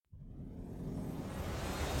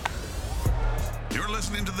You're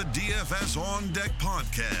listening to the DFS On Deck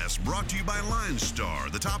podcast, brought to you by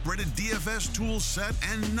LineStar, the top-rated DFS tool set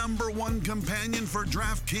and #1 companion for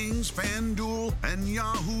DraftKings, FanDuel, and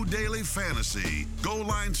Yahoo Daily Fantasy. Go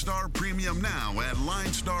LineStar Premium now at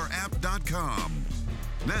linestarapp.com.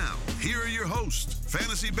 Now, here are your hosts,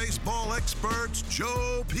 fantasy baseball experts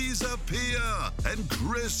Joe Pisapia and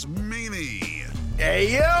Chris Meany.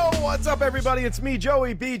 Hey, yo, what's up, everybody? It's me,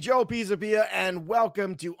 Joey B, Joe Pisapia, and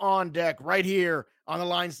welcome to On Deck right here on the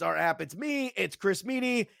LineStar app. It's me, it's Chris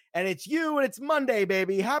Meany, and it's you, and it's Monday,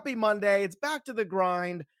 baby. Happy Monday. It's back to the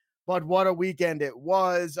grind, but what a weekend it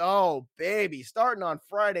was. Oh, baby, starting on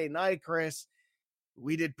Friday night, Chris.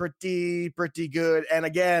 We did pretty good. And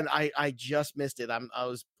again, I just missed it.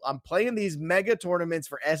 I'm playing these mega tournaments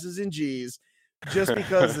for S's and G's just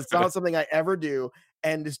because it's not something I ever do.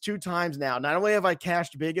 And it's 2 times now. Not only have I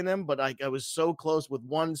cashed big in them, but I was so close with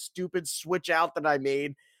one stupid switch out that I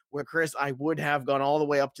made where, Chris, I would have gone all the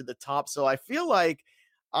way up to the top. So I feel like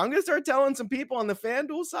I'm going to start telling some people on the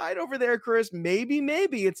FanDuel side over there, Chris, maybe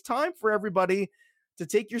it's time for everybody to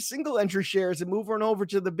take your single entry shares and move on over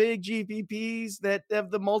to the big GPPs that have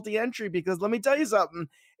the multi-entry, because let me tell you something,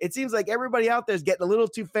 it seems like everybody out there is getting a little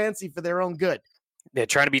too fancy for their own good. Yeah,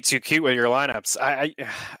 trying to be too cute with your lineups.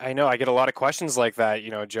 I know I get a lot of questions like that,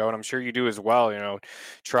 Joe, and I'm sure you do as well,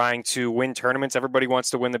 trying to win tournaments. Everybody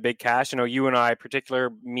wants to win the big cash. You and I, particular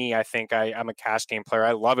me, I think I'm a cash game player.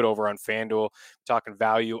 I love it over on FanDuel, talking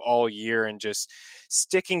value all year and just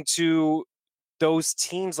sticking to those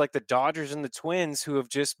teams like the Dodgers and the Twins who have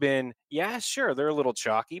just been, yeah, sure, they're a little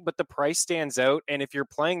chalky, but the price stands out. And if you're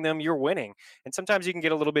playing them, you're winning. And sometimes you can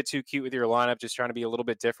get a little bit too cute with your lineup, just trying to be a little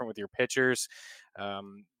bit different with your pitchers.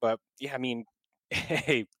 But yeah, I mean,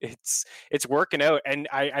 hey, it's working out. And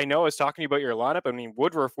I know I was talking to you about your lineup. I mean,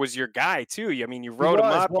 Woodruff was your guy too. I mean, you wrote him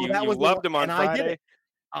up. Well, you loved him on Friday.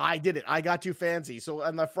 I did it. I got too fancy. So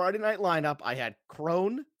on the Friday night lineup, I had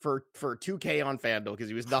Crone for 2K on FanDuel because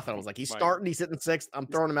he was nothing. I was like, he's starting, he's sitting 6th. I'm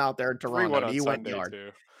throwing him out there in Toronto. He went yard.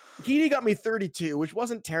 Heaney got me 32, which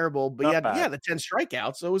wasn't terrible, but he had the 10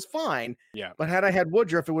 strikeouts, so it was fine. Yeah. But had I had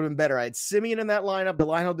Woodruff, it would have been better. I had Simeon in that lineup, the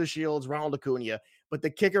Lionel DeShields, Ronald Acuna. But the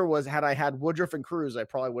kicker was, had I had Woodruff and Cruz, I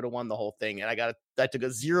probably would have won the whole thing. And I took a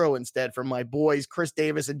 0 instead from my boys, Chris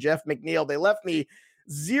Davis and Jeff McNeil. They left me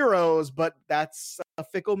zeros, but that's a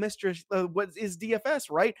fickle mistress. What is DFS,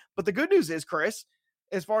 right? But the good news is, Chris,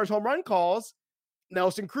 as far as home run calls,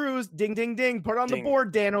 Nelson Cruz, ding, ding, ding, put it on the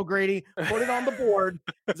board, Dan O'Grady, put it on the board,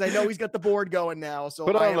 because I know he's got the board going now. So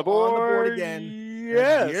put it on the board again.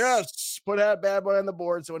 Yes, put that bad boy on the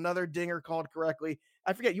board. So another dinger called correctly.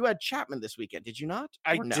 I forget, you had Chapman this weekend, did you not?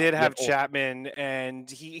 I did have Chapman, and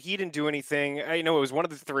he didn't do anything. I know it was one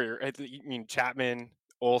of the 3. I mean, Chapman,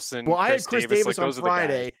 Olsen. Well, I had Chris Davis on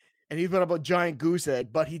Friday, and he put up a giant goose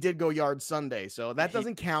egg, but he did go yard Sunday, so that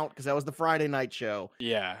doesn't count because that was the Friday night show.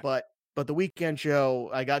 Yeah, but the weekend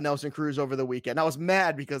show, I got Nelson Cruz over the weekend. I was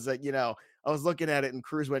mad because I was looking at it and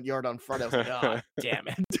Cruz went yard on Friday. I was like, oh, damn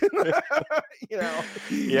it.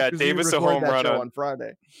 Yeah, Davis a home run on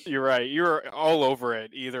Friday. You're right. You're all over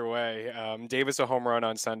it either way. Davis a home run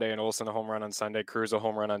on Sunday and Olsen a home run on Sunday. Cruz a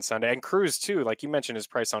home run on Sunday. And Cruz, too, like you mentioned his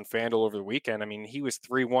price on FanDuel over the weekend. I mean, he was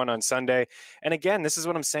 3-1 on Sunday. And again, this is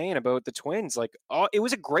what I'm saying about the Twins. Like, it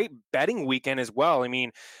was a great betting weekend as well. I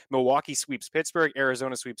mean, Milwaukee sweeps Pittsburgh,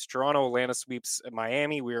 Arizona sweeps Toronto, Atlanta sweeps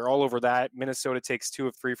Miami. We were all over that. Minnesota takes 2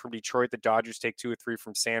 of 3 from Detroit. The Dodgers take 2 of 3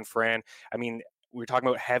 from San Fran. I mean, we're talking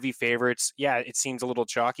about heavy favorites. Yeah, it seems a little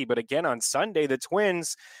chalky, but again, on Sunday, the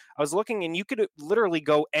Twins, I was looking and you could literally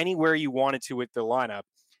go anywhere you wanted to with the lineup.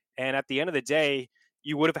 And at the end of the day,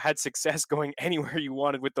 you would have had success going anywhere you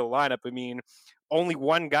wanted with the lineup. I mean, only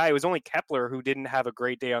one guy, it was only Kepler who didn't have a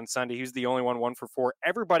great day on Sunday. He was the only 1 for 4.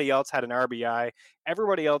 Everybody else had an RBI.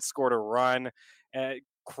 Everybody else scored a run.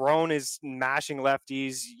 Crone is mashing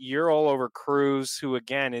lefties. You're all over Cruz, who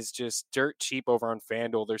again is just dirt cheap over on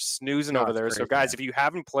FanDuel. They're snoozing over there. So guys, if you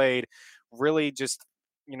haven't played, really just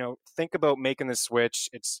think about making the switch.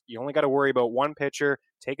 You only got to worry about one pitcher.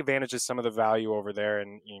 Take advantage of some of the value over there,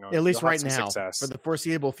 and at least right now for the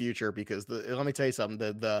foreseeable future. Because let me tell you something: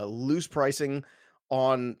 the loose pricing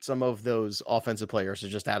on some of those offensive players is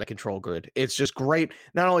just out of control good. It's just great.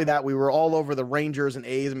 Not only that, we were all over the Rangers and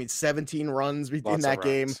A's. I mean, 17 runs in that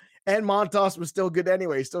game. And Montas was still good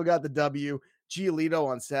anyway. He still got the W. Giolito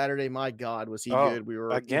on Saturday, my God, was he good. We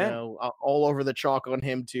were again all over the chalk on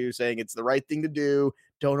him too, saying it's the right thing to do.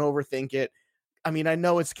 Don't overthink it. I mean, I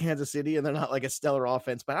know it's Kansas City and they're not like a stellar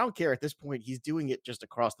offense, but I don't care at this point. He's doing it just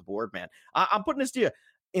across the board, man. I'm putting this to you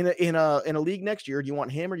in a league next year. Do you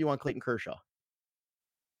want him or do you want Clayton Kershaw?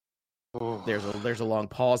 There's a long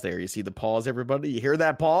pause there. You see the pause, everybody? You hear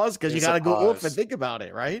that pause? Because you There's got a to go oof and pause. think about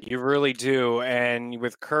it, right? You really do. And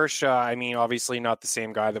with Kershaw, I mean, obviously not the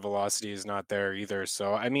same guy. The velocity is not there either.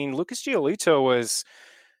 So, I mean, Lucas Giolito was,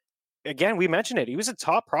 again, we mentioned it. He was a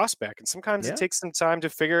top prospect, and sometimes it Yeah. takes some time to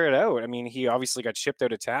figure it out. I mean, he obviously got shipped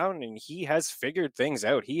out of town, and he has figured things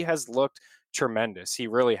out. He has looked tremendous. He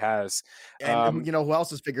really has. And you know who else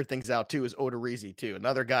has figured things out too is Odorizzi too.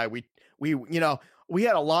 Another guy we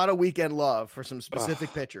had a lot of weekend love for some specific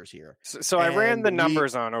Ugh. pitchers here. So I ran And the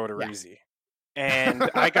numbers on yeah. Odorizzi, and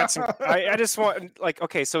I got some. I just want, like,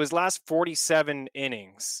 okay, so his last 47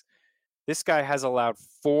 innings, this guy has allowed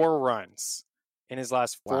 4 runs in his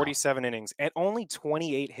last Wow. 47 innings and only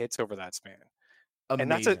 28 hits over that span. And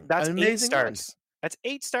Amazing. that's An 8 amazing run. starts. That's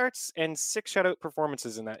 8 starts and 6 shutout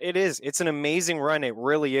performances in that. It's an amazing run. It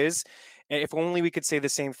really is. And if only we could say the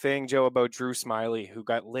same thing, Joe, about Drew Smiley, who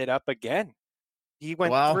got lit up again. He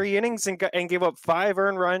went Well, 3 innings and gave up 5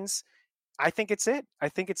 earned runs. I think it's it. I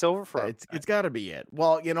think it's over for him. it's got to be it.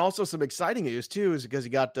 Well, and also some exciting news too is because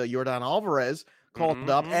he got Yordan Alvarez called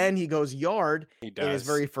up Mhm. and he goes yard He in his does.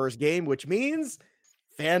 very first game, which means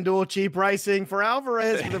FanDuel cheap pricing for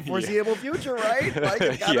Alvarez for the Yeah. foreseeable future, right? Like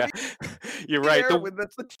it's gotta Yeah, you're be right. there with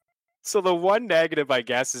that's the So the one negative, I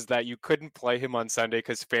guess, is that you couldn't play him on Sunday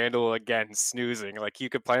because FanDuel, again, snoozing. Like, you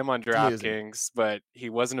could play him on snoozing. DraftKings, but he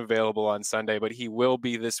wasn't available on Sunday. But he will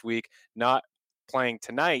be this week, not playing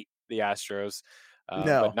tonight, the Astros. But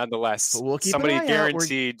No, but nonetheless, we'll keep an somebody eye out. We're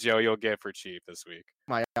guaranteed, Joe, you'll get for cheap this week.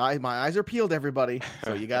 my eyes are peeled, everybody.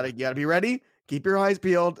 So you gotta be ready. Keep your eyes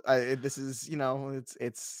peeled. This is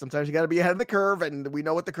it's sometimes you gotta be ahead of the curve, and we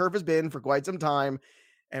know what the curve has been for quite some time.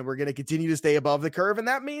 And we're gonna continue to stay above the curve, and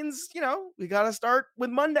that means we gotta start with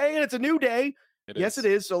Monday, and it's a new day. It Yes, it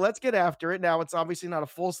is. is. So let's get after it. Now it's obviously not a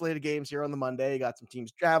full slate of games here on the Monday. You got some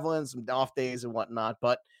teams traveling, some off days and whatnot,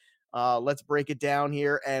 but let's break it down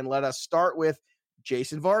here and let us start with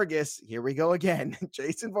Jason Vargas. Here we go again.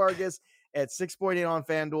 Jason Vargas at 6.8 on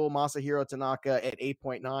FanDuel. Masahiro Tanaka at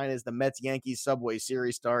 8.9 as the Mets Yankees Subway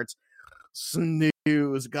Series starts.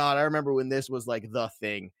 Snooze. God, I remember when this was like the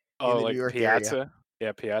thing in Oh, the New like York area. Piazza?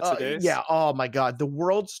 Yeah, Piazza days? Yeah. Oh my God. The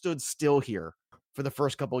world stood still here for the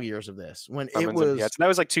first couple of years of this when it Clemens and was Piazza. That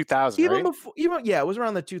was like 2000, even right? before, it was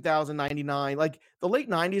around the 2099. Like the late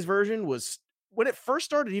 90s version was when it first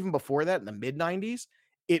started, even before that in the mid 90s,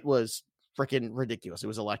 it was freaking ridiculous. It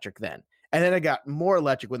was electric then. And then it got more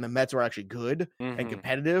electric when the Mets were actually good and Mhm.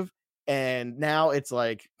 competitive. And now it's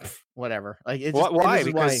like, whatever. Like it's Why? just,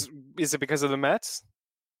 and Why? this is why. Is it because of the Mets?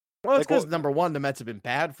 Well, it's Like, because what? number one, the Mets have been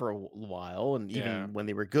bad for a while, and Yeah. even when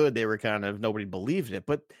they were good, they were kind of nobody believed it.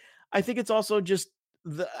 But I think it's also just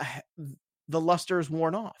the the luster is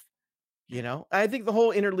worn off. I think the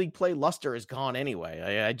whole interleague play luster is gone anyway.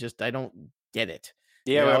 I don't get it.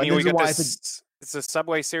 Yeah, I And mean, this we is got why I think this. It's a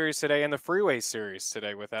Subway series today and the Freeway series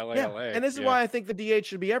today with yeah, LA. and this is Yeah, why I think the DH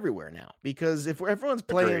should be everywhere now because if everyone's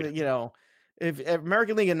agreed. playing, if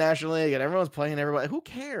American League and National League and everyone's playing everybody, who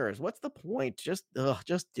cares? What's the point? Just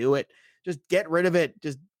do it. Just get rid of it.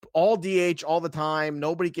 Just all DH all the time.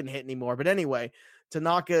 Nobody can hit anymore. But anyway,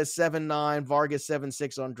 Tanaka is 7.9, Vargas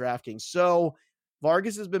 7.6 on DraftKings. So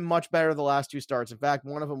Vargas has been much better the last 2 starts. In fact,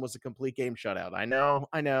 one of them was a complete game shutout. I know.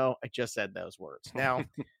 I just said those words. Now,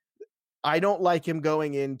 I don't like him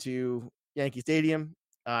going into Yankee Stadium.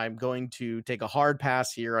 I'm going to take a hard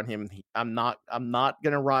pass here on him. I'm not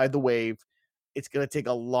going to ride the wave. It's going to take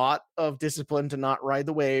a lot of discipline to not ride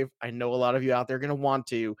the wave. I know a lot of you out there are going to want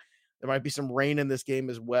to. There might be some rain in this game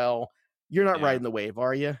as well. You're not Yeah. riding the wave,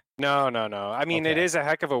 are you? No. I mean, it Okay. is a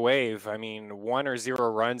heck of a wave. I mean, 1 or 0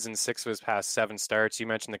 runs in 6 of his past 7 starts. You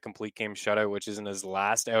mentioned the complete game shutout, which is in his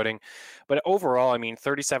last outing. But overall, I mean,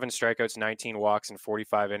 37 strikeouts, 19 walks in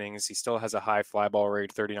 45 innings. He still has a high fly ball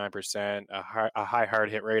rate, 39%, a high hard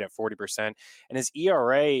hit rate at 40%. And his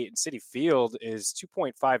ERA in Citi Field is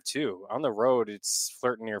 2.52. On the road, it's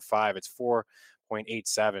flirting near 5. It's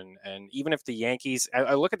 4.87. And even if the Yankees,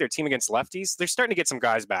 I look at their team against lefties, they're starting to get some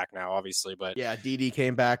guys back now, obviously. But Yeah, DD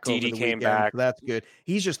came back over DD the came weekend. back. So that's good.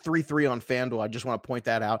 He's just 3.3 on FanDuel. I just want to point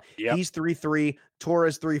that out. Yep. He's 3.3,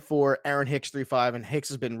 Torres 3.4, Aaron Hicks 3.5, and Hicks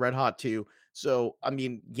has been red hot too. So, I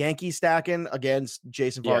mean, Yankee stacking against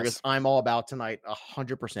Jason Vargas, Yes. I'm all about tonight,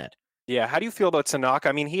 100%. Yeah, how do you feel about Tanaka?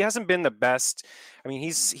 I mean, he hasn't been the best. I mean,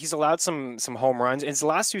 he's allowed some home runs. In his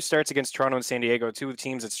last 2 starts against Toronto and San Diego, 2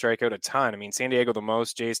 teams that strike out a ton. I mean, San Diego the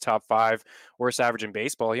most, Jays top 5, worst average in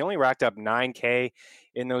baseball. He only racked up 9K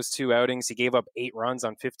in those 2 outings. He gave up 8 runs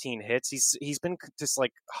on 15 hits. He's been just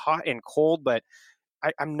like hot and cold, but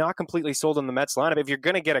I'm not completely sold on the Mets lineup. If you're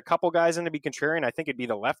going to get a couple guys in to be contrarian, I think it'd be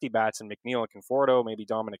the lefty bats and McNeil and Conforto, maybe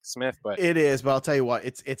Dominic Smith. But it is. But I'll tell you what,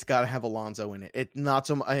 it's got to have Alonso in it. It's not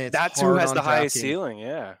so much. It's that's hard who has on the highest DraftKings. ceiling.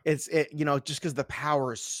 Yeah, It's just because the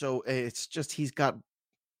power is so. It's just he's got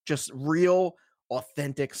just real,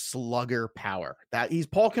 authentic slugger power. That he's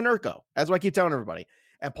Paul Konerko. That's what I keep telling everybody.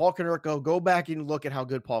 And Paul Konerko, go back and look at how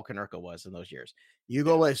good Paul Konerko was in those years. You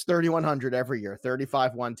go list 3,100 every year,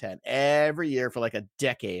 35, 110 every year for like a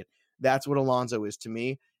decade. That's what Alonso is to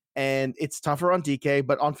me. And it's tougher on DK,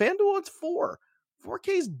 but on FanDuel, it's 4. 4K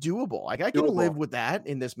is doable. Like I can live with that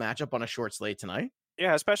in this matchup on a short slate tonight.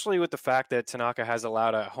 Yeah, especially with the fact that Tanaka has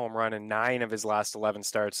allowed a home run in 9 of his last 11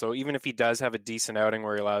 starts. So even if he does have a decent outing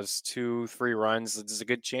where he allows 2-3 runs, there's a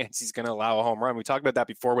good chance he's going to allow a home run. We talked about that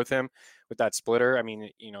before with him, with that splitter. I mean,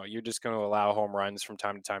 you're just going to allow home runs from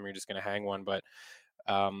time to time. You're just going to hang one. But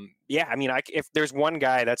yeah, I mean, if there's one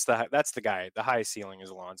guy, that's the guy. The highest ceiling is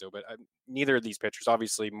Alonso. But neither of these pitchers,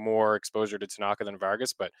 obviously more exposure to Tanaka than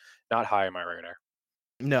Vargas, but not high on my radar.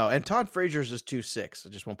 No, and Todd Frazier's is 2.6. I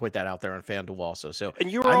just want to point that out there on FanDuel also. So,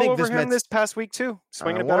 and you were all over him this past week too,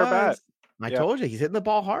 swinging a better bat. I told you he's hitting the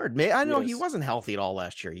ball hard. I know he wasn't healthy at all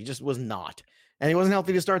last year. He just was not, and he wasn't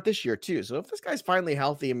healthy to start this year too. So if this guy's finally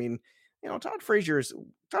healthy, I mean, Todd Frazier's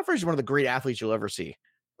one of the great athletes you'll ever see.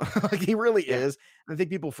 Like he really is. I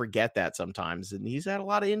think people forget that sometimes, and he's had a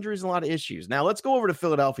lot of injuries and a lot of issues. Now let's go over to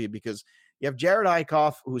Philadelphia because you have Jared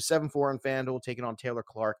Eichhoff, who's 7-4 on FanDuel, taking on Taylor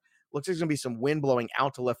Clark. Looks like there's going to be some wind blowing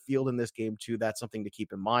out to left field in this game, too. That's something to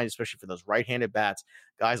keep in mind, especially for those right-handed bats.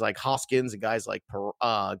 Guys like Hoskins and guys like Ketel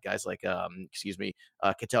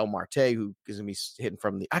Marte, who is going to be hitting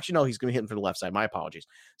from the – actually, no, he's going to be hitting from the left side. My apologies.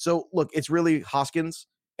 So, look, it's really Hoskins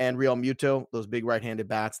and Real Muto, those big right-handed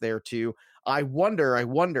bats there, too. I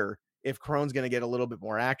wonder if Cron's going to get a little bit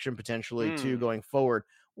more action potentially, too, going forward.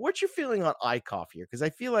 What's your feeling on Eichhoff here? Because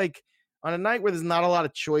I feel like on a night where there's not a lot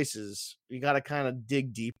of choices, you got to kind of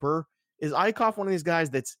dig deeper. Is Eichhoff one of these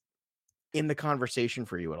guys that's in the conversation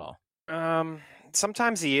for you at all?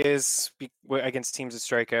 Sometimes he is against teams that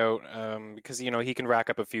strike out because, he can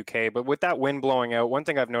rack up a few K. But with that wind blowing out, one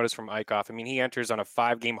thing I've noticed from Eichhoff, I mean, he enters on a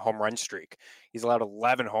 5-game home run streak. He's allowed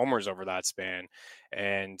 11 homers over that span.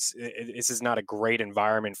 And this is not a great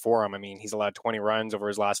environment for him. I mean, he's allowed 20 runs over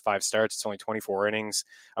his last 5 starts. It's only 24 innings,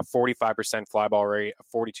 a 45% fly ball rate,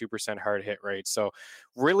 a 42% hard hit rate. So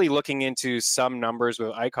really looking into some numbers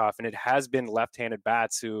with Eichhoff, and it has been left-handed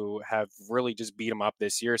bats who have really just beat him up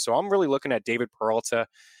this year. So I'm really looking at David Peralta.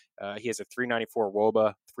 He has a 394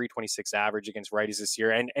 WOBA, 326 average against righties this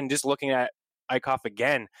year. And just looking at Eichhoff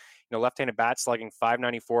again, left-handed bat slugging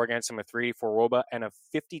 594 against him, a 384 WOBA, and a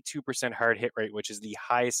 52% hard hit rate, which is the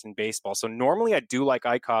highest in baseball. So normally I do like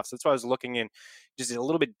Eichhoff. So that's why I was looking in just a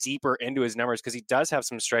little bit deeper into his numbers because he does have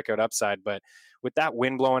some strikeout upside. But with that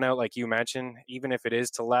wind blowing out, like you mentioned, even if it is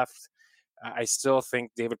to left, I still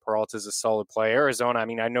think David Peralta is a solid play. Arizona, I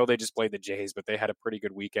mean, I know they just played the Jays, but they had a pretty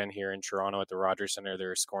good weekend here in Toronto at the Rogers Center. They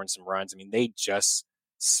were scoring some runs. I mean, they just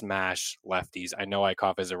smash lefties. I know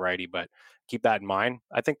Eichhoff is a righty, but keep that in mind.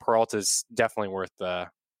 I think Peralta is definitely worth the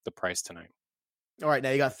price tonight. All right, now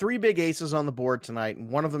you got 3 big aces on the board tonight, and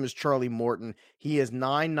one of them is Charlie Morton. He is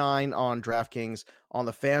 9-9 on DraftKings. On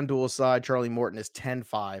the FanDuel side, Charlie Morton is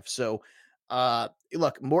 10-5. So,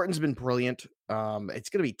 look, Morton's been brilliant. It's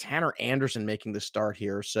going to be Tanner Anderson making the start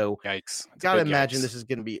here. So, yikes! Got to imagine this is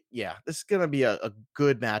going to be, a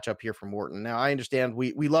good matchup here for Morton. Now, I understand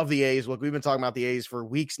we love the A's. Look, we've been talking about the A's for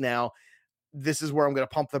weeks now. This is where I'm going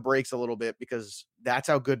to pump the brakes a little bit because that's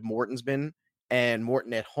how good Morton's been. And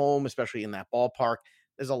Morton at home, especially in that ballpark,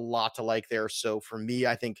 there's a lot to like there. So for me,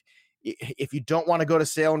 I think if you don't want to go to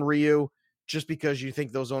Sale and Ryu just because you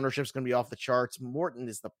think those ownerships going to be off the charts, Morton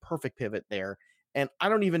is the perfect pivot there. And I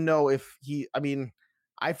don't even know if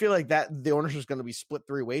I feel like that the ownership is going to be split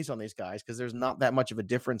 3 ways on these guys because there's not that much of a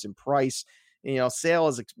difference in price. Sale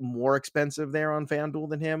is more expensive there on FanDuel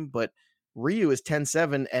than him, but Ryu is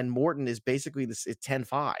 10-7 and Morton is basically this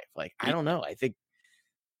 10-5. Like, I don't know. I think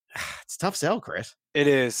it's tough sell, Chris. It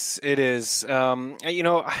is. Ryu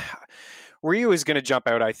is going to jump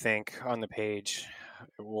out, I think, on the page.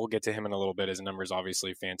 We'll get to him in a little bit. His number is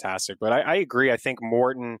obviously fantastic, but I agree. I think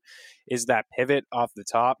Morton is that pivot off the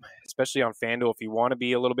top, especially on FanDuel. If you want to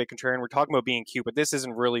be a little bit contrarian, we're talking about being cute, but this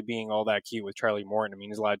isn't really being all that cute with Charlie Morton. I mean,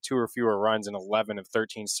 he's allowed 2 or fewer runs in 11 of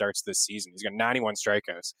 13 starts this season. He's got 91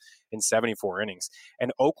 strikeouts in 74 innings.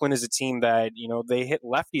 And Oakland is a team that, they hit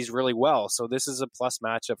lefties really well. So this is a plus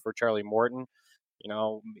matchup for Charlie Morton.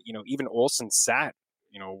 Even Olsen sat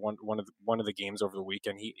one of the games over the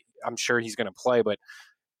weekend. I'm sure he's going to play, but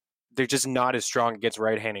they're just not as strong against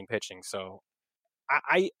right-handing pitching. So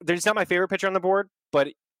I there's not my favorite pitcher on the board, but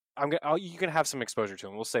you can have some exposure to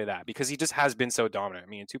him. We'll say that because he just has been so dominant. I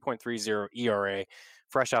mean, 2.30 ERA,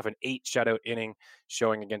 fresh off an 8 shutout inning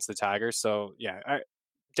showing against the Tigers. So yeah, I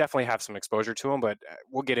definitely have some exposure to him, but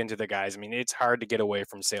we'll get into the guys. I mean, it's hard to get away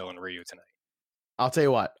from Sale and Ryu tonight. I'll tell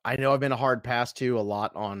you what, I know I've been a hard pass to a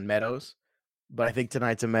lot on Meadows, but I think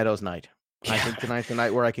tonight's a Meadows night. I think tonight's the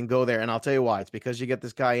night where I can go there, and I'll tell you why. It's because you get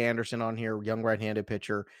this guy Anderson on here, young right-handed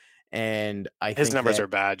pitcher, and his numbers are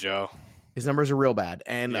bad, Joe. His numbers are real bad,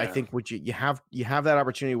 and I think what you have that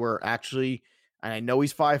opportunity where actually, and I know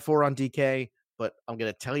he's 5'4" on DK, but I'm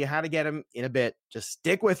gonna tell you how to get him in a bit. Just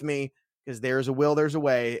stick with me because there's a will, there's a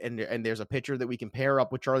way, and there's a pitcher that we can pair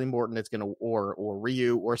up with Charlie Morton. That's gonna or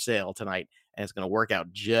Ryu or Sale tonight, and it's gonna work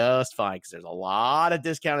out just fine because there's a lot of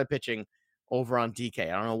discounted pitching over on DK.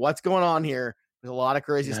 I don't know what's going on here. There's a lot of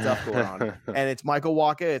crazy stuff going on. And it's Michael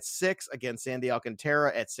Wacha at 6 against Sandy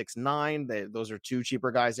Alcantara at 6'9". Those are two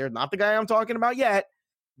cheaper guys there. Not the guy I'm talking about yet,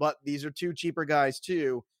 but these are two cheaper guys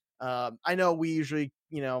too. I know we usually,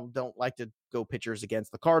 don't like to go pitchers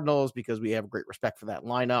against the Cardinals because we have great respect for that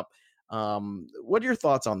lineup. What are your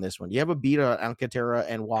thoughts on this one? Do you have a beat on Alcantara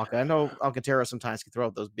and Wacha? I know Alcantara sometimes can throw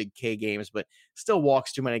out those big K games, but still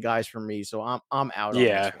walks too many guys for me, so I'm out on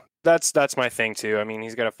this one. That's my thing too. I mean,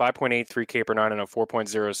 he's got a 5.83 K per 9 and a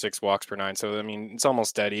 4.06 walks per 9. So I mean, it's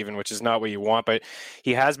almost dead even, which is not what you want. But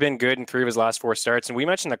he has been good in 3 of his last 4 starts. And we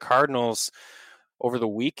mentioned the Cardinals over the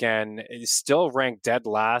weekend is still ranked dead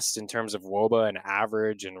last in terms of WOBA and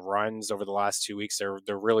average and runs over the last 2 weeks. They're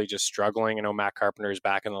really just struggling. I know Matt Carpenter is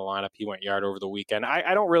back in the lineup. He went yard over the weekend.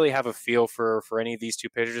 I don't really have a feel for any of these two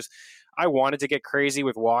pitchers. I wanted to get crazy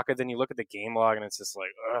with Wacha. Then you look at the game log and it's just like,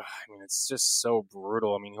 ugh, I mean, it's just so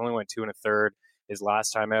brutal. I mean, he only went 2 1/3 his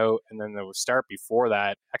last time out. And then the start before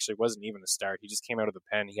that actually wasn't even the start. He just came out of the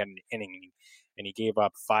pen. He had an inning and he gave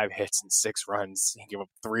up 5 hits and 6 runs. He gave up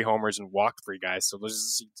 3 homers and walked 3 guys. So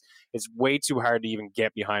it's way too hard to even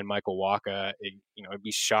get behind Michael Wacha. I'd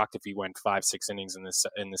be shocked if he went 5-6 innings in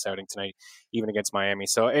this outing tonight, even against Miami.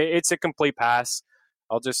 So it's a complete pass.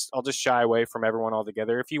 I'll just shy away from everyone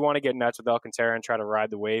altogether. If you want to get nuts with Alcantara and try to ride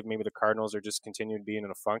the wave, maybe the Cardinals are just continuing being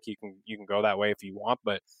in a funk. You can go that way if you want,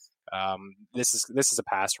 but this is a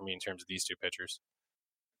pass for me in terms of these two pitchers.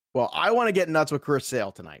 Well, I want to get nuts with Chris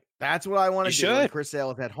Sale tonight. That's what I want to do. Should. Chris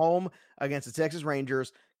Sale is at home against the Texas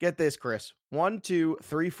Rangers. Get this, Chris. 1, 2,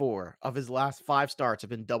 3, 4 of his last 5 starts have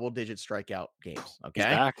been double-digit strikeout games.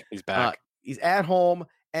 Okay, he's back. He's at home,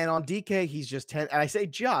 and on DK, he's just 10. And I say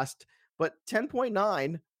just, but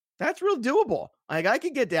 10.9. That's real doable. Like I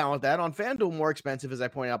could get down with that. On FanDuel, more expensive, as I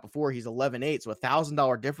pointed out before. He's 11.8, so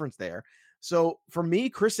 $1,000 difference there. So for me,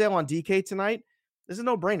 Chris Sale on DK tonight, this is a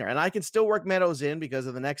no-brainer. And I can still work Meadows in because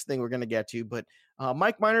of the next thing we're going to get to. But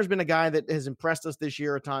Mike Minor's been a guy that has impressed us this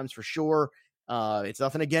year at times for sure. It's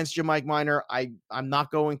nothing against you, Mike Minor. I'm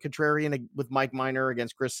not going contrarian with Mike Minor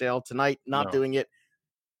against Chris Sale tonight. Not doing it.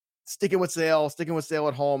 Sticking with Sale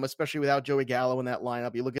at home, especially without Joey Gallo in that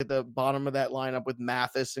lineup. You look at the bottom of that lineup with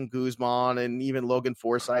Mathis and Guzman and even Logan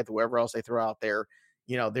Forsythe, whoever else they throw out there.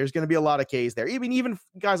 There's going to be a lot of Ks there. Even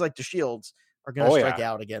guys like DeShields are going to strike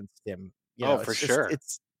out against him. For sure.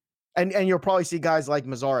 And you'll probably see guys like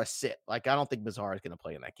Mazara sit. Like, I don't think Mazara is going to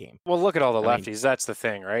play in that game. Well, look at all the lefties. That's the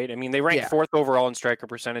thing, right? I mean, they rank 4th overall in striker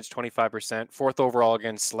percentage, 25%, 4th overall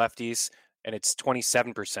against lefties, and it's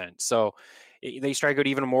 27%. So they strike out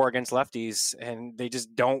even more against lefties, and they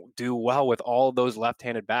just don't do well with all of those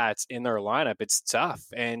left-handed bats in their lineup. It's tough.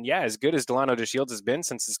 And as good as Delano DeShields has been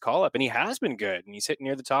since his call-up, and he has been good, and he's hitting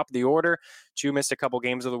near the top of the order. Chu missed a couple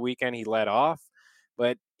games of the weekend. He led off.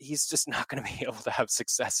 But he's just not going to be able to have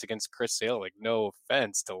success against Chris Sale. Like, no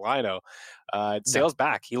offense to Lino. Sale's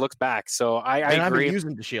back. He looks back. So I agree. I've been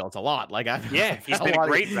using DeShields a lot. Like, he's been a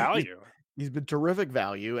great value. He's been terrific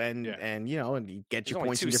value, and he gets you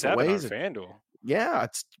points in different ways. FanDuel. Yeah,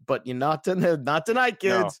 but you're not tonight,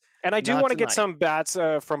 kids. No. And I do want to get some bats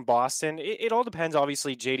from Boston. It all depends,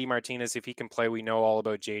 obviously. JD Martinez, if he can play, we know all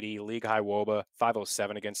about JD. League high WOBA,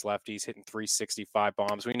 507 against lefties, hitting 365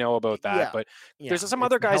 bombs. We know about that. But there's some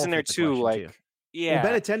other guys in there too. Like, well,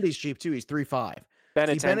 Benintendi's cheap too. He's 3.5.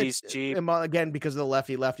 Benintendi's cheap. Again, because of the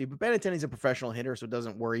lefty. But Benintendi's a professional hitter, so it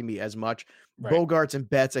doesn't worry me as much. Right. Bogarts and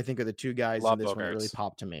Betts, I think, are the two guys in this one that really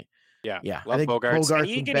pop to me. Yeah. I think Bogarts and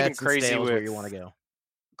you can Betts even crazy with where you want to go.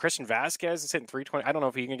 Christian Vasquez is hitting 320. I don't know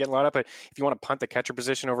if he can get a lot up, but if you want to punt the catcher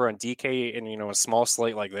position over on DK in a small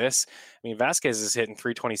slate like this, I mean Vasquez is hitting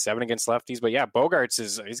 327 against lefties. But Bogarts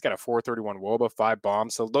he's got a 431 WOBA, 5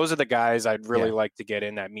 bombs. So those are the guys I'd really like to get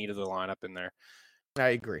in that meat of the lineup in there. I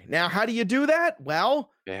agree. Now, how do you do that? Well,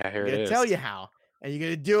 here I'm going to tell you how, and you're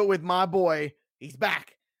going to do it with my boy. He's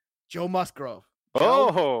back, Joe Musgrove. Joe,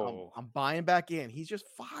 Oh, I'm buying back in. He's just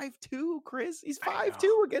 5'2", Chris. He's I 5'2"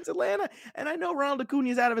 know. against Atlanta. And I know Ronald Acuna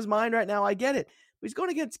is out of his mind right now. I get it. But he's going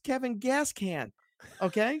against Kevin Gascan.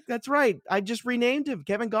 Okay, that's right. I just renamed him.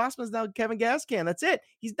 Kevin Gossman's now Kevin Gascan. That's it.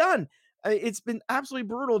 He's done. It's been absolutely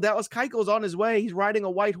brutal. Dallas Keuchel's on his way. He's riding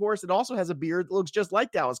a white horse that also has a beard that looks just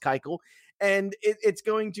like Dallas Keuchel. And it's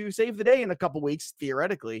going to save the day in a couple weeks,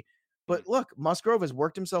 theoretically. But look, Musgrove has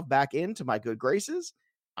worked himself back into my good graces.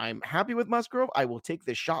 I'm happy with Musgrove. I will take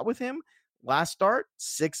this shot with him. Last start,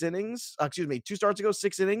 6 innings. 2 starts ago,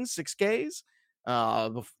 6 innings, 6 Ks.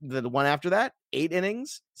 The one after that, 8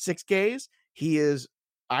 innings, 6 Ks. He is,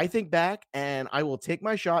 I think, back, and I will take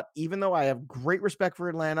my shot, even though I have great respect for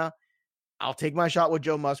Atlanta. I'll take my shot with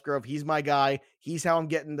Joe Musgrove. He's my guy. He's how I'm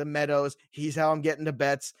getting the Meadows. He's how I'm getting the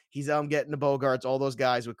Betts. He's how I'm getting the Bogarts, all those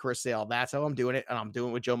guys with Chris Sale. That's how I'm doing it, and I'm doing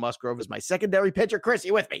it with Joe Musgrove as my secondary pitcher. Chris,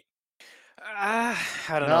 you with me? I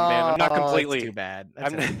don't know, man. I'm not completely. It's too bad.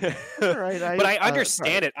 I'm That's all right. but I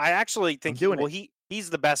understand it. I actually think doing he's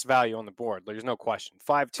the best value on the board. There's no question.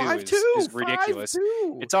 5'2" is ridiculous.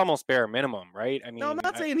 5'2". It's almost bare minimum, right? I mean, No, I'm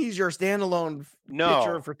not saying he's your standalone No,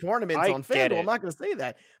 pitcher for tournaments I on get FanDuel. it. I'm not going to say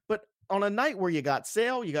that. But on a night where you got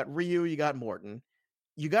Sale, you got Ryu, you got Morton,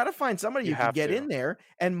 you got to find somebody You you can have get to. in there.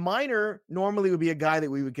 And Minor normally would be a guy that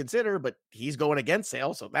we would consider, but he's going against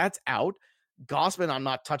Sale, so that's out. Gossman, I'm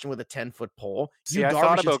not touching with a 10-foot pole. See, I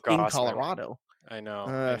thought Darvish about is in Gausman. Colorado. I know,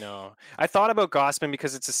 Ugh. I know. I thought about Gossman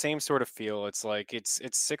because it's the same sort of feel. It's like it's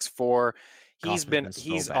 6'4". Gossman's been so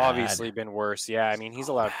He's bad. obviously been worse. Yeah, I mean, he's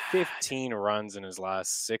So allowed bad. 15 runs in his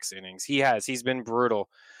last 6 innings. He's been brutal.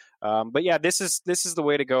 But yeah, this is the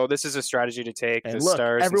way to go. This is a strategy to take. And The look,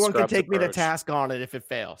 stars and everyone can scrubs take me to approach. task on it if it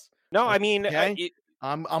fails. No, I mean, Okay?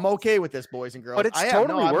 I'm okay with this, boys and girls. But it's I am.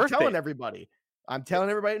 totally I'm worth telling it. everybody. I'm telling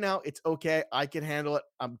everybody now, it's okay. I can handle it.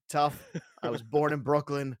 I'm tough. I was born in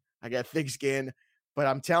Brooklyn. I got thick skin. But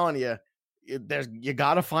I'm telling you, you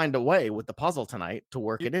got to find a way with the puzzle tonight to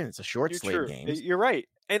work it in. It's a short slate of games. You're right.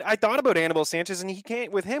 And I thought about Anibal Sanchez, and he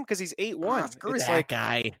can't with him because he's 8-1. Screw It's that like,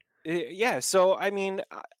 guy. yeah. So I mean,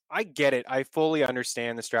 I get it. I fully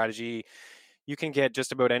understand the strategy. You can get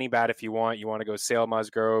just about any bat if you want. You want to go Sale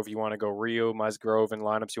Musgrove. You want to go Rio Musgrove in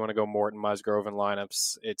lineups. You want to go Morton Musgrove in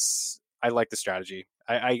lineups. I like the strategy.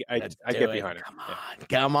 I get behind it.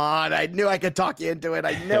 Come on. I knew I could talk you into it.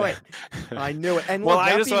 I knew it. I knew it. And well,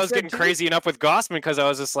 look, I was getting crazy enough with Gossman because I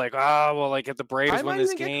was just like, like if the Braves win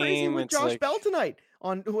this game, with it's Josh like Bell tonight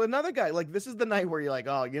on another guy. Like, this is the night where you're like,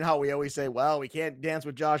 oh, you know how we always say, well, we can't dance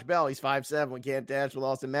with Josh Bell. He's 5'7". We can't dance with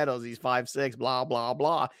Austin Meadows. He's 5'6", blah, blah,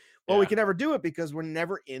 blah. Well, we can never do it because we're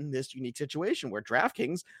never in this unique situation where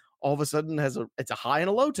DraftKings all of a sudden it's a high and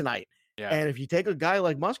a low tonight. Yeah. And if you take a guy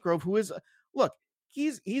like Musgrove, who is, look,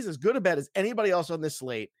 he's as good a bet as anybody else on this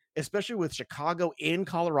slate, especially with Chicago in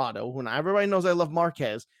Colorado, when everybody knows I love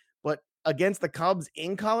Marquez, but against the Cubs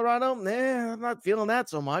in Colorado, I'm not feeling that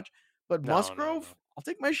so much. But Musgrove, I'll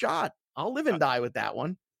take my shot. I'll live and die with that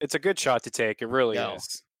one. It's a good shot to take. It really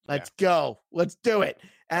is. Let's go. Let's do it.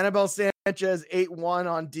 Anibal Sanchez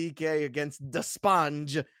 8-1 on DK against the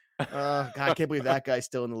Sponge. God, I can't believe that guy's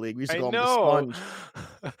still in the league. We used to call him the Sponge.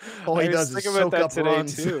 All he does is soak up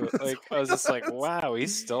runs. Too. Like I was just like, wow,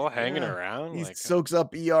 he's still hanging around. He like, soaks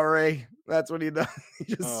up ERA. That's what he does.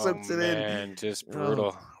 He just soaks it in. Just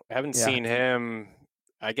brutal. I haven't seen him.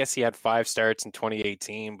 I guess he had 5 starts in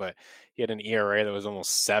 2018, but he had an ERA that was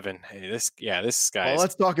almost 7. Hey, this guy. Well,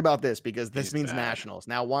 let's talk about this because this means bad. Nationals.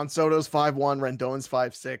 Now, Juan Soto's 5-1, Rendon's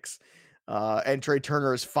 5-6, and Trey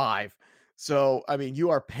Turner is 5. So, I mean, you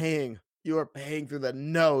are paying through the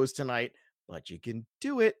nose tonight, but you can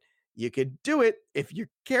do it. You can do it if you're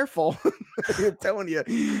careful. I'm telling you,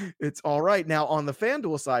 it's all right. Now, on the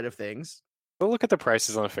FanDuel side of things, we'll look at the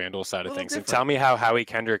prices on the FanDuel side of things and tell me how Howie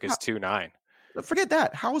Kendrick is 2-9. Forget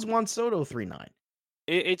that. How is Juan Soto 3-9?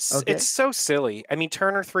 It's so silly. I mean,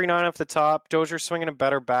 Turner 3-9 off the top. Dozier swinging a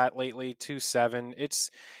better bat lately, 2-7. It's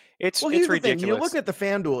ridiculous. You look at the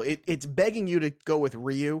FanDuel, it's begging you to go with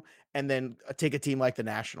Ryu and then take a team like the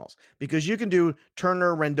Nationals because you can do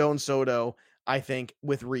Turner, Rendon, Soto, I think,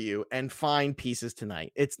 with Ryu and find pieces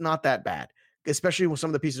tonight. It's not that bad, especially with some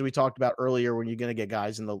of the pieces we talked about earlier when you're going to get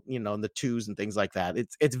guys in the, in the 2s and things like that.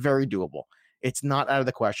 It's very doable. It's not out of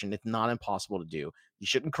the question. It's not impossible to do. You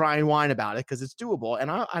shouldn't cry and whine about it because it's doable. And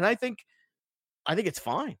I think it's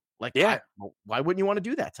fine. Like, why wouldn't you want to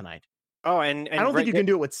do that tonight? Oh, and I don't think you can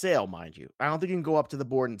do it with Sale, mind you. I don't think you can go up to the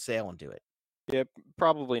board and Sale and do it. Yeah,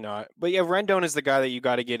 probably not. But yeah, Rendon is the guy that you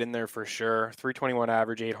got to get in there for sure. 321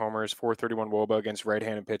 average, 8 homers, 431 WOBA against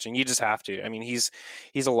right-handed pitching. You just have to. I mean, he's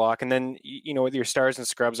a lock. And then with your stars and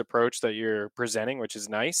scrubs approach that you're presenting, which is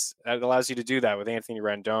nice, that allows you to do that with Anthony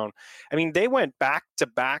Rendon. I mean, they went back to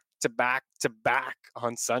back to back to back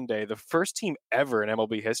on Sunday. The first team ever in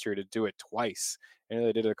MLB history to do it twice. I know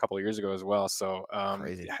they did it a couple of years ago as well. So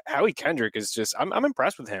Crazy. Howie Kendrick is just I'm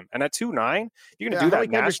impressed with him. And at 2.9, you're gonna do Howie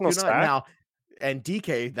that Kendrick's national 2.9 stat. now. And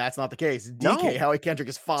DK, that's not the case. DK, No. Howie Kendrick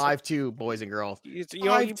is 5'2", boys and girls. You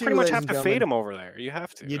 5'2", pretty much ladies have and to gentlemen. fade him over there. You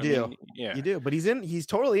have to. You I do. mean, yeah. You do. But he's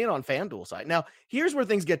totally in on FanDuel side. Now, here's where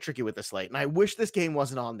things get tricky with the slate. And I wish this game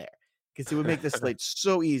wasn't on there because it would make this slate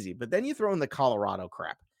so easy. But then you throw in the Colorado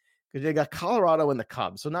crap because they got Colorado and the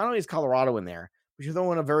Cubs. So not only is Colorado in there, but you're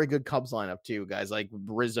throwing a very good Cubs lineup too, guys like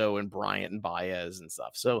Rizzo and Bryant and Baez and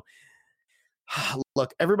stuff. So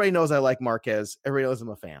look, everybody knows I like Marquez. Everybody knows I'm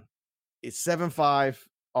a fan. It's 7-5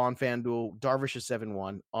 on FanDuel. Darvish is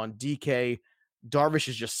 7-1 on DK. Darvish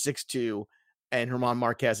is just 6-2, and German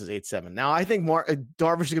Marquez is 8-7. Now, I think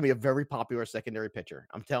Darvish is going to be a very popular secondary pitcher.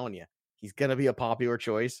 I'm telling you, he's going to be a popular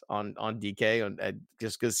choice on DK,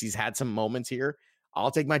 just because he's had some moments here.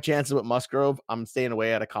 I'll take my chances with Musgrove. I'm staying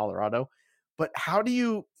away out of Colorado. But how do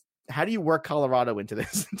you work Colorado into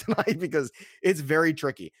this tonight? Because it's very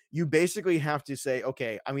tricky. You basically have to say,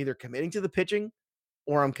 okay, I'm either committing to the pitching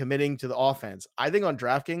or I'm committing to the offense. I think on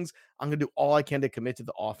DraftKings, I'm going to do all I can to commit to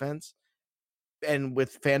the offense. And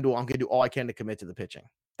with FanDuel, I'm going to do all I can to commit to the pitching.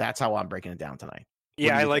 That's how I'm breaking it down tonight.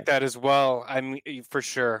 Yeah, I like that as well. I mean, for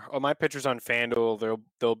sure. Oh, my pitchers on FanDuel,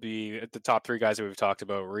 they'll be at the top three guys that we've talked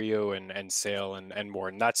about, Rio and Sale and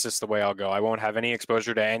Morton. That's just the way I'll go. I won't have any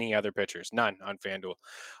exposure to any other pitchers, none on FanDuel.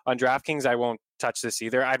 On DraftKings, I won't touch this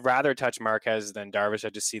either. I'd rather touch Marquez than Darvish. I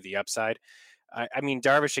just see the upside. I mean,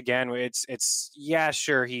 Darvish again. It's yeah,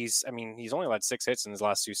 sure. He's only allowed 6 hits in his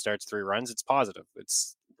last 2 starts, 3 runs. It's positive.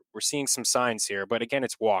 We're seeing some signs here, but again,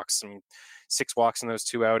 it's walks. I mean, 6 walks in those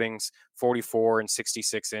 2 outings, 44 and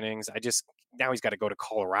 66 innings. Now he's got to go to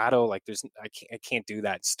Colorado. Like I can't do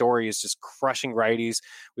that. Story is just crushing righties.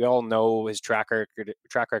 We all know his track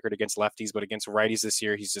record against lefties, but against righties this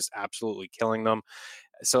year, he's just absolutely killing them.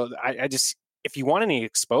 So if you want any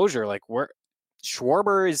exposure, like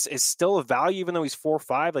Schwarber is still a value, even though he's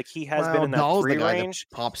 4.5. Like he has been in that 3 range.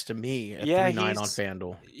 Pops to me at 3.9 on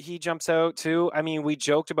FanDuel. He jumps out too. I mean, we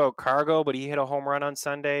joked about Cargo, but he hit a home run on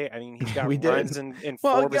Sunday. I mean, he's got runs in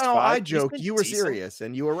 4 of his 5. I joked. You were serious,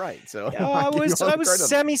 and you were right. So I was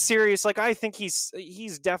semi-serious. Like I think he's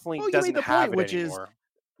definitely doesn't have it anymore.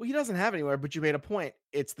 Well, he doesn't have it anywhere. But you made a point.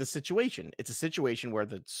 It's the situation. It's a situation where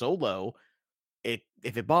it's so low. If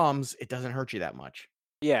it bombs, it doesn't hurt you that much.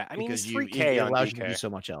 Yeah, I mean, he's 3K it on allows DK. you to do so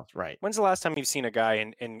much else, right? When's the last time you've seen a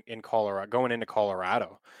guy in Colorado going into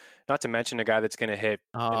Colorado? Not to mention a guy that's going to hit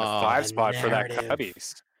in the 5 spot for that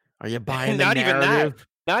Cubbies. Are you buying not the even narrative?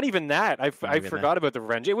 that? Not even that. I forgot about the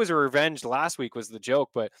revenge. It was a revenge last week was the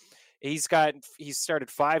joke, but he's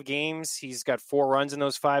started 5 games. He's got 4 runs in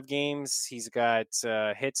those 5 games. He's got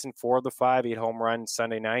hits in 4 of the 5. 8 home runs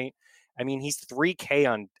Sunday night. I mean, he's 3K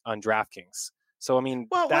on DraftKings. So I mean,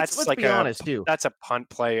 that's let's like be honest too. That's a punt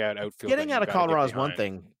play at outfield. Getting out of Colorado is one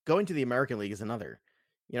thing. Going to the American League is another.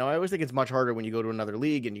 I always think it's much harder when you go to another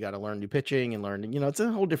league and you got to learn new pitching and learn. It's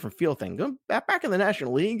a whole different feel thing. Going back in the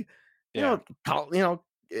National League,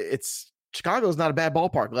 it's Chicago's not a bad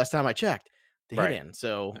ballpark. Last time I checked, to hit in.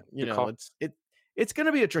 So it's going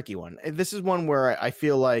to be a tricky one. This is one where I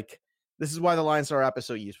feel like this is why the LineStar app is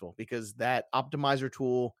so useful, because that optimizer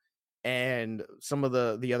tool and some of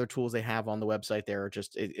the other tools they have on the website there are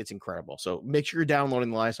just it's incredible. So make sure you're downloading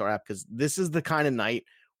the LineStar app, because this is the kind of night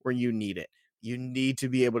where you need it. You need to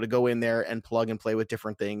be able to go in there and plug and play with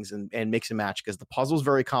different things and mix and match, because the puzzle is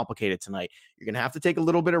very complicated tonight. You're going to have to take a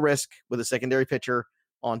little bit of risk with a secondary pitcher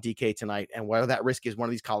on DK tonight, and whether that risk is one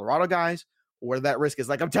of these Colorado guys or whether that risk is,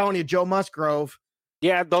 like I'm telling you, Joe Musgrove.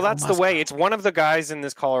 Yeah, though that's the way. It's one of the guys in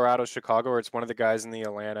this Colorado, Chicago, or it's one of the guys in the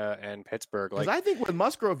Atlanta and Pittsburgh. Like I think with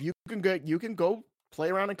Musgrove, you can go play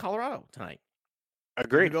around in Colorado tonight.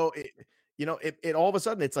 Agreed. It all of a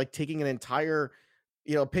sudden it's like taking an entire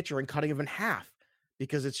pitcher and cutting him in half,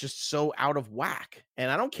 because it's just so out of whack. And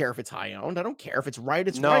I don't care if it's high owned. I don't care if it's right.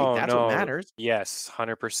 It's right. That's what matters. Yes,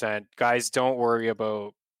 100%. Guys, don't worry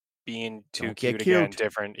about being too cute again.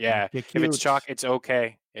 Different. Yeah. If it's chalk, it's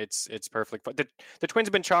okay. It's perfect. But the Twins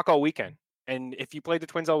have been chalk all weekend. And if you played the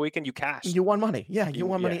Twins all weekend, you cashed. You won money. Yeah, you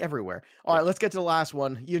won money everywhere. All right, let's get to the last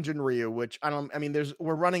one. Hyunjin Ryu, which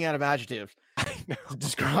we're running out of adjectives to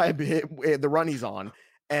describe the run he's on.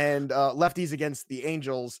 And lefties against the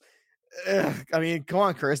Angels. I mean, come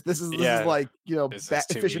on, Chris. This is like,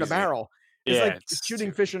 fish in a barrel. It's Yeah, like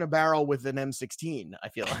shooting fish in a barrel with an M16. I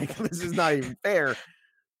feel like this is not even fair.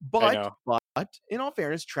 But in all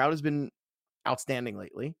fairness, Trout has been outstanding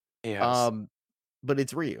lately. Yes. But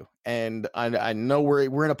it's Ryu, and I know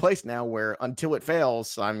we're in a place now where until it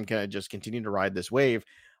fails, I'm gonna just continue to ride this wave.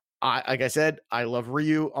 Like I said, I love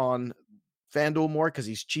Ryu on FanDuel more because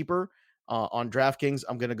he's cheaper. On DraftKings,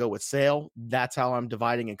 I'm gonna go with Sale. That's how I'm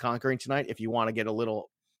dividing and conquering tonight. If you want to get a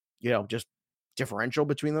little, just differential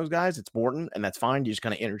between those guys, it's Morton, and that's fine. You just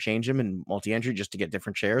kind of interchange them in multi-entry just to get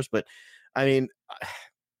different shares. But I mean,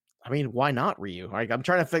 why not Ryu? Like, I'm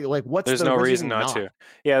trying to figure, like, There's no reason not to.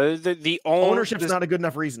 Yeah, the ownership's not a good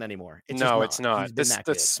enough reason anymore. It's not.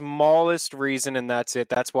 The smallest reason, and that's it.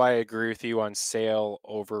 That's why I agree with you on Sale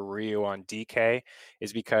over Ryu on DK,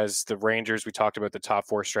 is because the Rangers, we talked about the top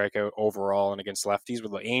 4 strikeout overall and against lefties,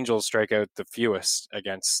 with the Angels strike out the fewest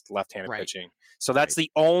against left-handed pitching. So that's the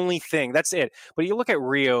only thing. That's it. But you look at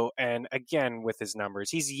Ryu, and again, with his numbers,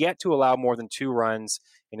 he's yet to allow more than 2 runs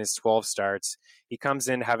in his 12 starts. He comes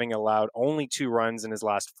in having allowed only 2 runs in his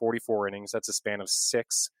last 44 innings. That's a span of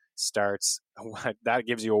 6 starts. That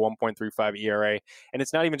gives you a 1.35 ERA. And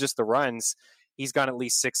it's not even just the runs. He's gone at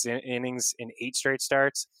least 6 innings in 8 straight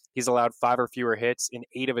starts. He's allowed 5 or fewer hits in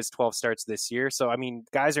 8 of his 12 starts this year. So, I mean,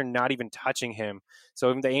 guys are not even touching him.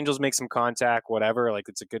 So if the Angels make some contact, whatever, like,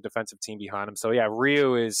 it's a good defensive team behind him. So, yeah,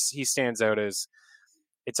 Ryu he stands out as,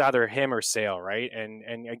 it's either him or Sale, right?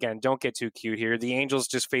 And again, don't get too cute here. The Angels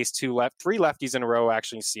just faced 3 lefties in a row,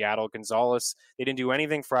 actually, in Seattle. Gonzalez, they didn't do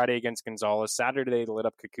anything Friday against Gonzalez. Saturday, they lit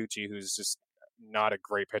up Kikuchi, who's just not a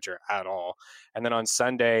great pitcher at all. And then on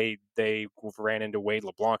Sunday, they ran into Wade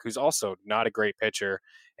LeBlanc, who's also not a great pitcher,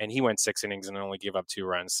 and he went 6 innings and only gave up 2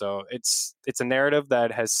 runs. So it's a narrative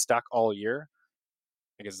that has stuck all year.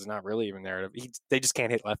 I guess it's not really even a narrative. They just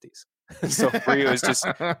can't hit lefties. So Ryu is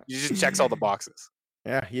he just checks all the boxes.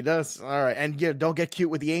 Yeah, he does. All right, and don't get cute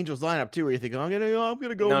with the Angels lineup too. Where you think, I'm gonna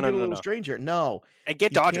go get a little stranger. No, and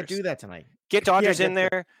get Dodgers. Can't do that tonight. Get Dodgers in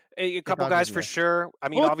there. A couple guys for sure. I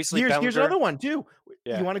mean, obviously, here's another one too.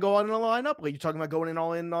 Yeah. You want to go on in the lineup? Are you talking about going in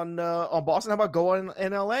all in on Boston? How about going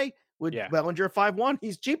in LA with Bellinger 5-1?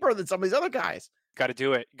 He's cheaper than some of these other guys. Got to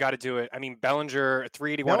do it. I mean, Bellinger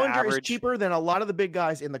 381 Bellinger average. Is cheaper than a lot of the big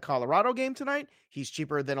guys in the Colorado game tonight. He's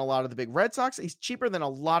cheaper than a lot of the big Red Sox. He's cheaper than a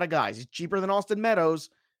lot of guys. He's cheaper than Austin Meadows.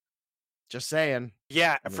 Just saying.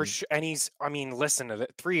 Yeah, for sure. And listen to the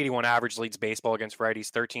 381 average leads baseball against righties,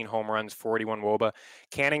 13 home runs, 41 WOBA.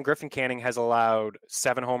 Griffin Canning has allowed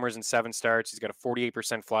 7 homers in 7 starts. He's got a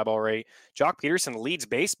 48% fly ball rate. Jock Peterson leads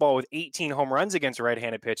baseball with 18 home runs against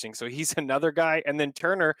right-handed pitching. So he's another guy. And then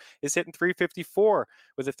Turner is hitting 354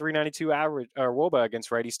 with a 392 average WOBA against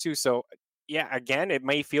righties too. So yeah, again, it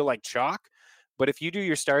may feel like chalk, but if you do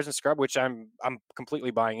your stars and scrub, which I'm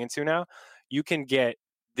completely buying into now, you can get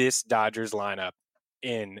this Dodgers lineup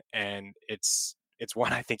in, and it's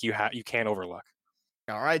one I think you can't overlook.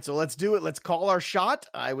 All right, so let's do it. Let's call our shot.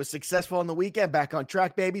 I was successful on the weekend, back on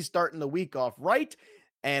track, baby, starting the week off right,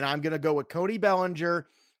 and I'm gonna go with Cody Bellinger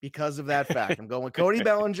because of that fact. I'm going with Cody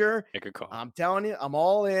Bellinger. Make a call. I'm telling you, I'm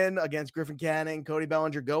all in against Griffin Canning. Cody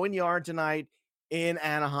Bellinger going yard tonight in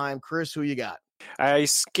Anaheim. Chris, who you got? I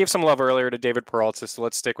gave some love earlier to David Peralta, so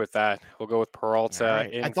let's stick with that. We'll go with Peralta.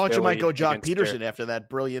 Right. I thought you might go Jock Peterson after that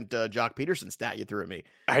brilliant Jock Peterson stat you threw at me.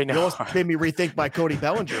 I know. You almost made me rethink my Cody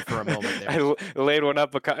Bellinger for a moment there. I laid one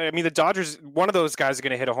up. I mean, the Dodgers, one of those guys is going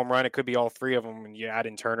to hit a home run. It could be all 3 of them, and you add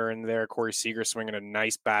in Turner in there. Corey Seager swinging a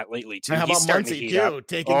nice bat lately, too. How about Muncy, too?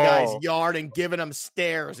 Taking guys' yard and giving them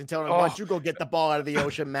stares and telling them, why don't you go get the ball out of the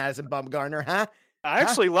ocean, Madison Bumgarner, huh? I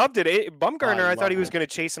actually loved it. Bumgarner, I thought he was going to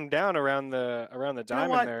chase him down around the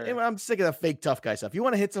diamond there. I'm sick of the fake tough guy stuff. You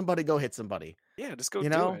want to hit somebody, go hit somebody. Yeah, just go do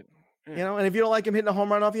it. Yeah. And if you don't like him hitting a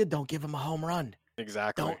home run off you, don't give him a home run.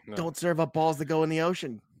 Exactly. Don't serve up balls that go in the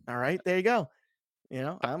ocean. All right, there you go.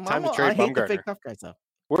 Time to trade Bumgarner. I hate the fake tough guy stuff.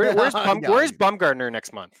 Where's Bumgarner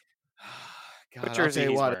next month? God, what jersey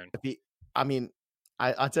he's wearing?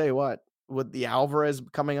 I'll tell you what. With the Alvarez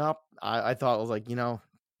coming up, I thought it was like,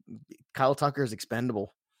 Kyle Tucker is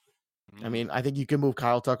expendable. I mean, I think you can move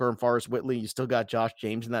Kyle Tucker and Forrest Whitley. You still got Josh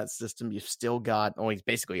James in that system. You've still got, he's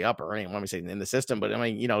basically up or anything. Let me say in the system, but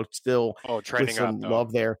still trending with some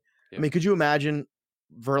love there. Yeah. I mean, could you imagine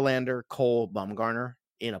Verlander, Cole, Bumgarner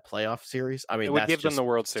in a playoff series? I mean, it would give them the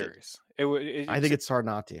World Series. I think it's hard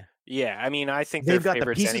not to. Yeah, I mean, I think they've got the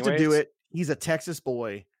pieces anyways. to do it. He's a Texas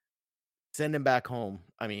boy. Send him back home.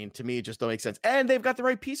 I mean, to me, it just don't make sense. And they've got the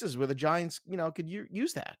right pieces where the Giants, could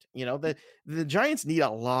use that. The Giants need a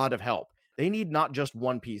lot of help. They need not just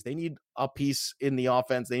one piece. They need a piece in the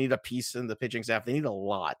offense. They need a piece in the pitching staff. They need a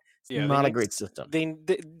lot. Yeah, not a great system. They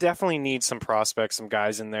definitely need some prospects, some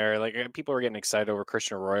guys in there. Like people were getting excited over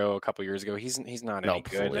Christian Arroyo a couple years ago. He's not any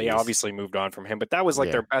good. They obviously moved on from him, but that was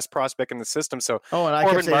like their best prospect in the system. So and I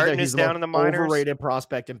Corbin kept saying Martin that he's is the down most in the minors. overrated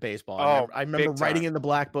prospect in baseball. I remember writing in the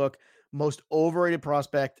Black Book, most overrated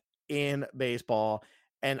prospect in baseball.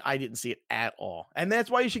 And I didn't see it at all. And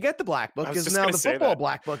that's why you should get the Black Book, because now the football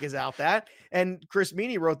Black Book is out that. And Chris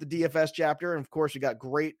Meany wrote the DFS chapter. And of course, we got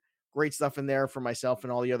great stuff in there for myself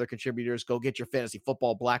and all the other contributors. Go get your Fantasy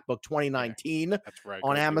Football Black Book 2019 That's right,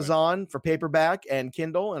 on Amazon for paperback and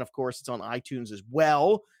Kindle. And of course, it's on iTunes as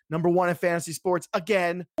well. Number 1 in fantasy sports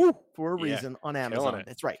again, for a reason on Amazon.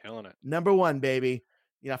 That's right. Killing it. Number 1, baby.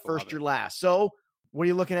 First you're last. So what are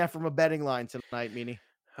you looking at from a betting line tonight, Meany?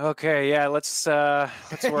 Okay, yeah, let's wrap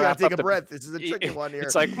take up a breath. This is a tricky one here.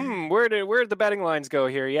 It's like, where did the betting lines go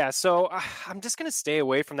here? Yeah, so I'm just gonna stay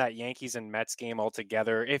away from that Yankees and Mets game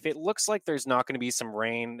altogether. If it looks like there's not going to be some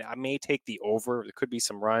rain, I may take the over. There could be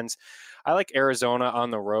some runs. I like Arizona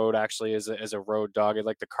on the road actually as a road dog. I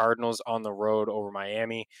like the Cardinals on the road over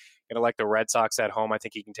Miami. I like the Red Sox at home. I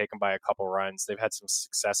think he can take them by a couple runs. They've had some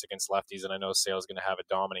success against lefties, and I know Sale's going to have a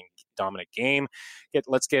dominant game.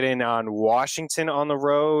 Let's get in on Washington on the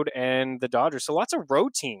road and the Dodgers. So lots of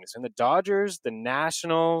road teams, and the Dodgers, the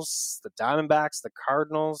Nationals, the Diamondbacks, the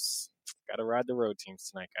Cardinals. Got to ride the road teams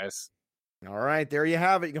tonight, guys. All right, there you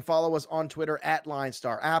have it. You can follow us on Twitter at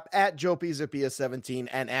LineStar App, at Joe Pisapia 17,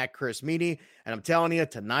 and at Chris Meany. And I'm telling you,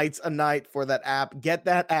 tonight's a night for that app. Get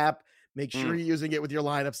that app. Make sure you're using it with your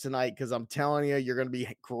lineups tonight, because I'm telling you, you're going to be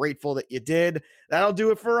grateful that you did. That'll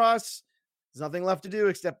do it for us. There's nothing left to do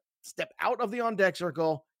except step out of the on deck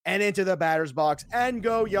circle and into the batter's box and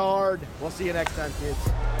go yard. We'll see you next time, kids.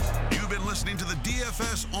 You've been listening to the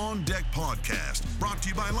DFS On Deck podcast, brought to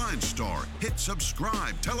you by LineStar. Hit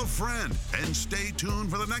subscribe, tell a friend, and stay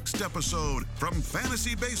tuned for the next episode from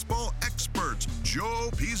fantasy baseball experts Joe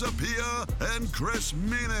Pisapia and Chris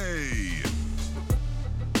Meany.